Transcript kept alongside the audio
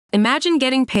Imagine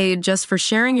getting paid just for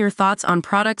sharing your thoughts on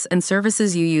products and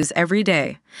services you use every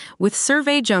day. With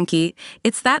Survey Junkie,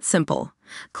 it's that simple.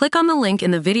 Click on the link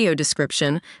in the video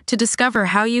description to discover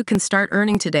how you can start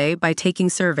earning today by taking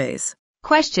surveys.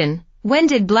 Question: when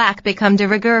did black become de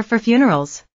rigueur for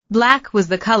funerals? Black was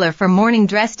the color for mourning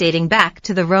dress dating back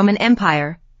to the Roman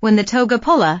Empire, when the toga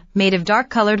polla, made of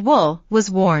dark-colored wool,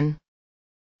 was worn.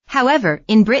 However,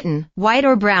 in Britain, white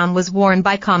or brown was worn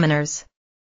by commoners.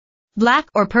 Black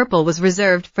or purple was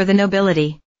reserved for the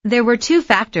nobility. There were two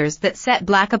factors that set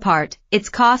black apart: its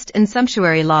cost and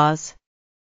sumptuary laws.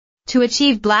 To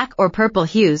achieve black or purple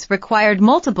hues required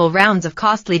multiple rounds of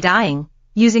costly dyeing,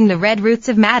 using the red roots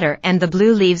of madder and the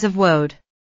blue leaves of woad.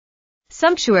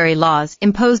 Sumptuary laws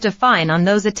imposed a fine on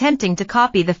those attempting to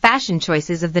copy the fashion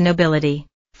choices of the nobility.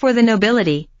 For the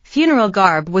nobility, funeral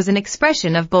garb was an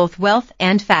expression of both wealth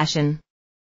and fashion.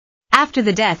 After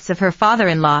the deaths of her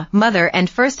father-in-law, mother and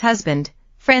first husband,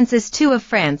 Francis II of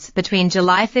France, between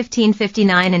July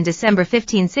 1559 and December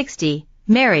 1560,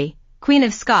 Mary, Queen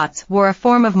of Scots, wore a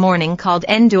form of mourning called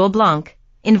en deuil blanc,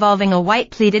 involving a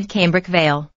white pleated cambric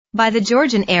veil. By the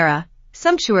Georgian era,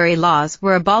 sumptuary laws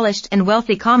were abolished and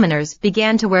wealthy commoners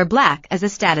began to wear black as a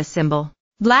status symbol.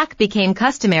 Black became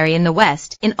customary in the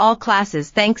West in all classes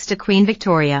thanks to Queen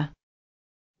Victoria.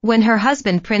 When her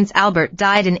husband Prince Albert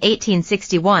died in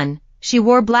 1861, she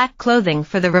wore black clothing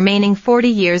for the remaining 40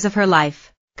 years of her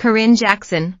life. Corinne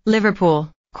Jackson,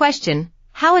 Liverpool. Question: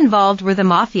 how involved were the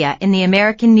mafia in the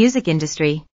American music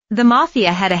industry? The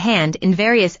mafia had a hand in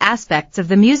various aspects of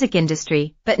the music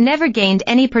industry, but never gained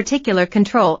any particular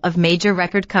control of major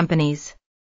record companies.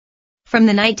 From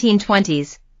the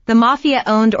 1920s, the mafia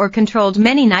owned or controlled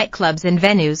many nightclubs and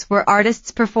venues where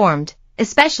artists performed,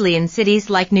 especially in cities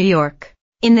like New York.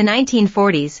 In the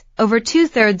 1940s, over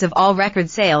two-thirds of all record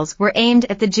sales were aimed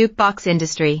at the jukebox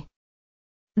industry.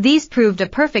 These proved a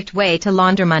perfect way to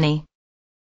launder money.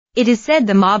 It is said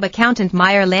the mob accountant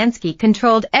Meyer Lansky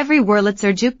controlled every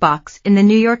Wurlitzer jukebox in the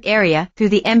New York area through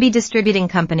the MB Distributing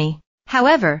Company.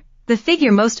 However, the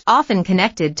figure most often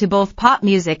connected to both pop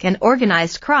music and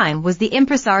organized crime was the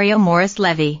impresario Morris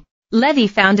Levy. Levy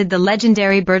founded the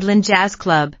legendary Birdland Jazz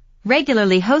Club,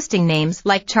 regularly hosting names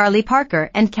like Charlie Parker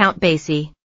and Count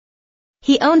Basie.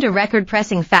 He owned a record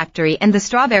pressing factory and the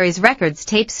Strawberries Records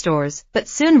tape stores, but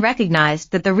soon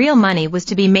recognized that the real money was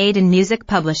to be made in music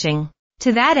publishing.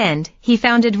 To that end, he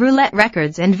founded Roulette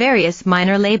Records and various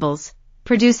minor labels,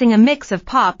 producing a mix of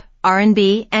pop,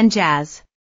 R&B, and jazz.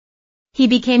 He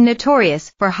became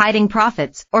notorious for hiding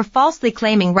profits or falsely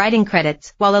claiming writing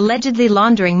credits while allegedly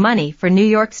laundering money for New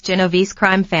York's Genovese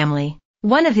crime family.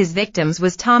 One of his victims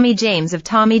was Tommy James of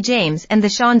Tommy James and the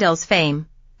Shondells fame,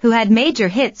 who had major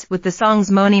hits with the songs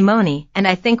Money Money and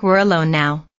I Think We're Alone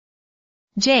Now.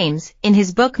 James, in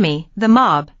his book Me, the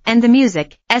Mob, and the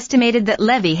Music, estimated that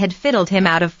Levy had fiddled him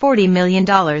out of $40 million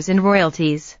in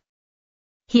royalties.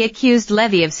 He accused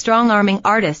Levy of strong-arming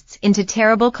artists into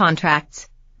terrible contracts,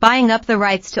 buying up the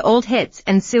rights to old hits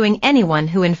and suing anyone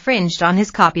who infringed on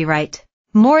his copyright.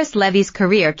 Morris Levy's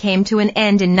career came to an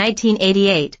end in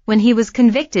 1988 when he was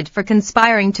convicted for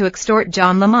conspiring to extort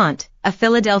John Lamont, a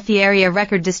Philadelphia area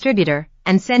record distributor,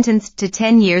 and sentenced to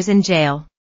 10 years in jail.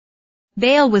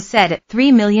 Bail was set at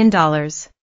 $3 million.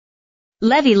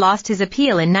 Levy lost his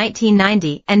appeal in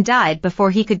 1990 and died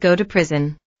before he could go to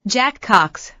prison. Jack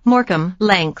Cox, Morecambe,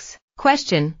 Lancs.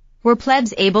 Question: were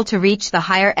plebs able to reach the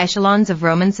higher echelons of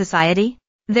Roman society?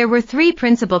 There were three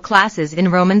principal classes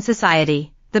in Roman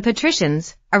society: the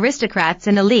patricians, aristocrats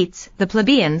and elites, the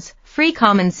plebeians, free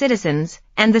common citizens,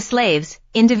 and the slaves,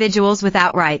 individuals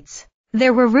without rights.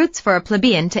 There were routes for a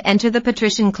plebeian to enter the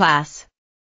patrician class.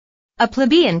 A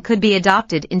plebeian could be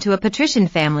adopted into a patrician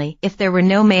family if there were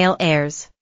no male heirs.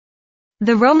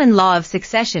 The Roman law of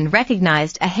succession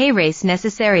recognized a haeres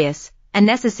necessarius, a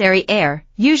necessary heir,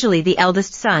 usually the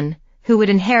eldest son, who would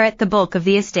inherit the bulk of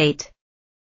the estate.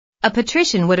 A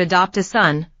patrician would adopt a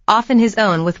son, often his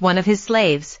own with one of his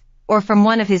slaves, or from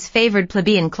one of his favored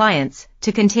plebeian clients,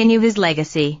 to continue his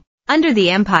legacy. Under the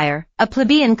empire, a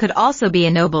plebeian could also be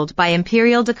ennobled by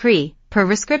imperial decree, per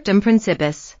rescriptum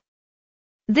principis.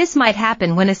 This might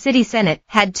happen when a city senate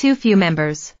had too few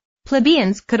members.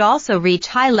 Plebeians could also reach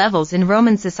high levels in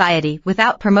Roman society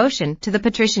without promotion to the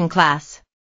patrician class.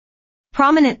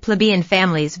 Prominent plebeian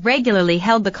families regularly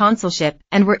held the consulship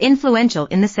and were influential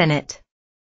in the Senate.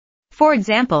 For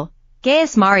example,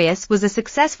 Gaius Marius was a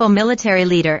successful military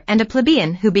leader and a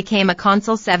plebeian who became a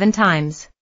consul 7 times.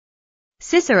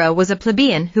 Cicero was a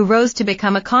plebeian who rose to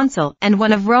become a consul and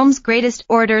one of Rome's greatest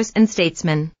orators and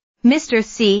statesmen. Mr.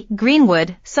 C.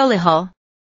 Greenwood, Solihull,